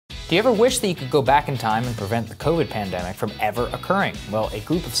Do you ever wish that you could go back in time and prevent the COVID pandemic from ever occurring? Well, a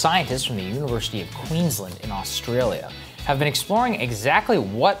group of scientists from the University of Queensland in Australia have been exploring exactly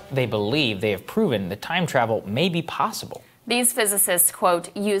what they believe they have proven that time travel may be possible. These physicists,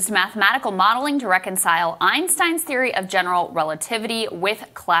 quote, used mathematical modeling to reconcile Einstein's theory of general relativity with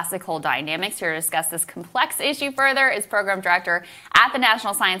classical dynamics. Here to discuss this complex issue further is Program Director at the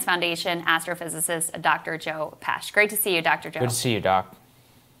National Science Foundation, astrophysicist Dr. Joe Pesce. Great to see you, Dr. Joe. Good to see you, Doc.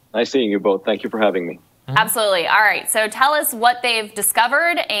 Nice seeing you both. Thank you for having me. Absolutely. All right. So tell us what they've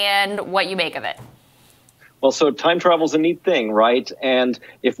discovered and what you make of it. Well, so time travel is a neat thing, right? And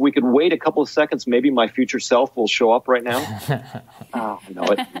if we could wait a couple of seconds, maybe my future self will show up right now. Oh, no,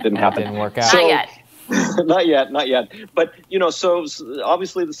 it didn't happen. Didn't work out. Not yet. Not yet. But, you know, so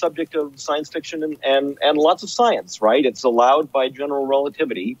obviously the subject of science fiction and lots of science, right? It's allowed by general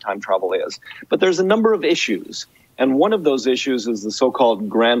relativity, time travel is. But there's a number of issues. And one of those issues is the so-called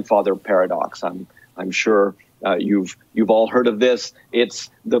grandfather paradox. I'm sure you've all heard of this. It's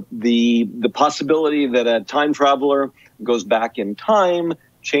the possibility that a time traveler goes back in time,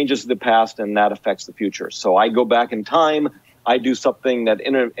 changes the past, and that affects the future. So I go back in time, I do something that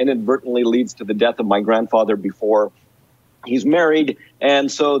inadvertently leads to the death of my grandfather before he's married,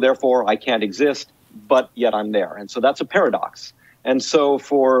 and so therefore I can't exist, but yet I'm there. And so that's a paradox. And so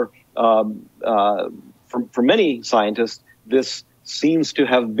for many scientists, this seems to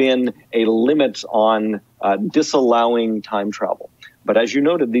have been a limit on disallowing time travel. But as you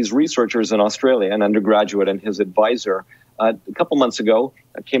noted, these researchers in Australia, an undergraduate and his advisor, a couple months ago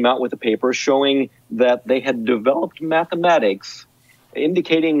came out with a paper showing that they had developed mathematics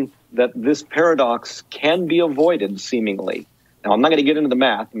indicating that this paradox can be avoided seemingly. Now, I'm not going to get into the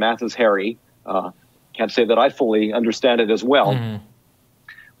math. Math is hairy. Can't say that I fully understand it as well. Mm-hmm.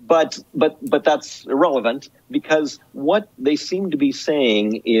 But that's irrelevant, because what they seem to be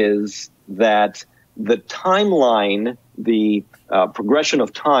saying is that the timeline, the progression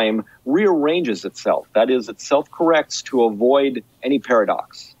of time, rearranges itself. That is, it self-corrects to avoid any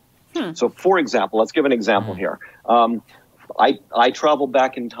paradox. So, for example, let's give an example here. I travel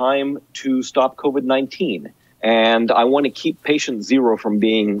back in time to stop COVID-19, and I want to keep patient zero from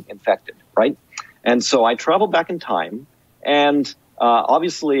being infected, right? And so I travel back in time, and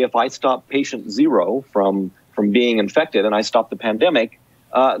obviously, if I stop patient zero from being infected and I stop the pandemic,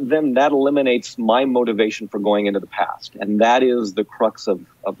 then that eliminates my motivation for going into the past. And that is the crux of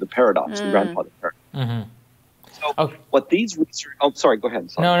the paradox, the grandfather paradox. Mm-hmm. So what these research... Oh, sorry, go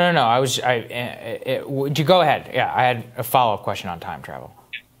ahead. Sorry. No. Would you go ahead? Yeah, I had a follow-up question on time travel.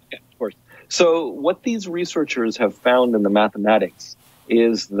 Yeah, of course. So what these researchers have found in the mathematics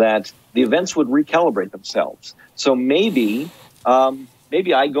is that the events would recalibrate themselves. So maybe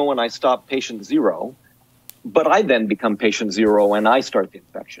I go and I stop patient zero, but I then become patient zero and I start the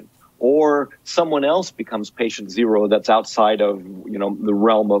infection. Or someone else becomes patient zero that's outside of, the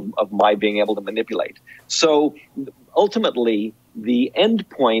realm of my being able to manipulate. So ultimately, the end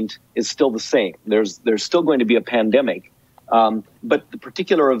point is still the same. There's still going to be a pandemic, but the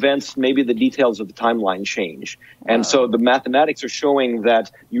particular events, maybe the details of the timeline change. And so the mathematics are showing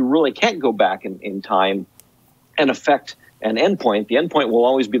that you really can't go back in time and affect an endpoint. The endpoint will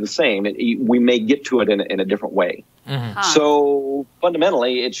always be the same. We may get to it in a different way. Mm-hmm. So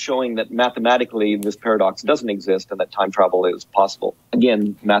fundamentally, it's showing that mathematically this paradox doesn't exist and that time travel is possible.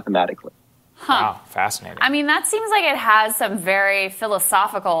 Again, mathematically. Wow, fascinating. I mean, that seems like it has some very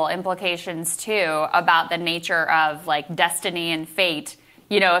philosophical implications, too, about the nature of, like, destiny and fate.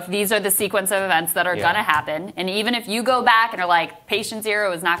 If these are the sequence of events that are going to happen, and even if you go back and are like, patient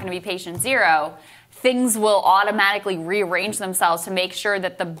zero is not going to be patient zero, things will automatically rearrange themselves to make sure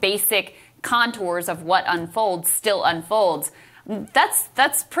that the basic contours of what unfolds still unfolds.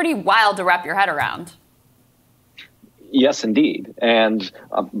 That's pretty wild to wrap your head around. Yes, indeed. And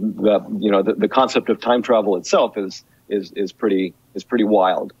the concept of time travel itself is pretty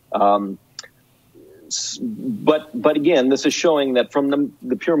wild. But again, this is showing that from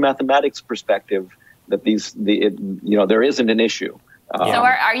the pure mathematics perspective, that there isn't an issue. So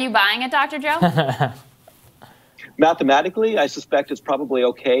are you buying it, Dr. Joe? Mathematically, I suspect it's probably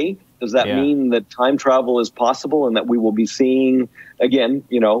okay. Does that mean that time travel is possible and that we will be seeing, again,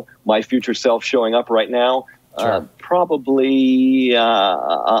 my future self showing up right now? Sure. Probably,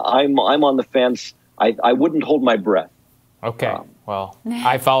 I'm on the fence. I wouldn't hold my breath. Okay. Well,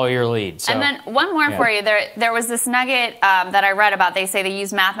 I follow your lead. So. And then one more for you. There was this nugget that I read about. They say they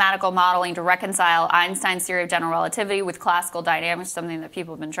use mathematical modeling to reconcile Einstein's theory of general relativity with classical dynamics, something that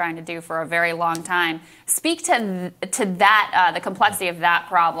people have been trying to do for a very long time. Speak to that, the complexity of that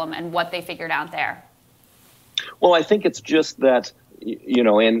problem and what they figured out there. Well, I think it's just that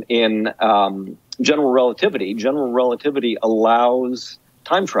in general relativity allows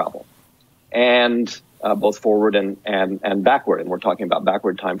time travel, and both forward and backward. And we're talking about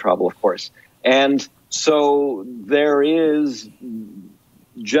backward time travel, of course. And so there is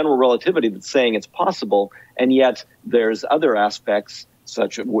general relativity that's saying it's possible, and yet there's other aspects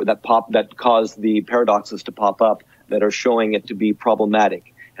that cause the paradoxes to pop up that are showing it to be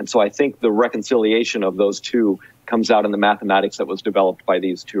problematic. And so I think the reconciliation of those two comes out in the mathematics that was developed by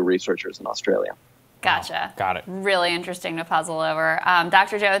these two researchers in Australia. Gotcha. Got it. Really interesting to puzzle over.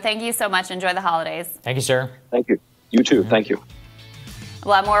 Dr. Joe, thank you so much. Enjoy the holidays. Thank you, sir. Thank you. You too. Thank you.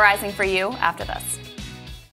 We'll have more Rising for you after this.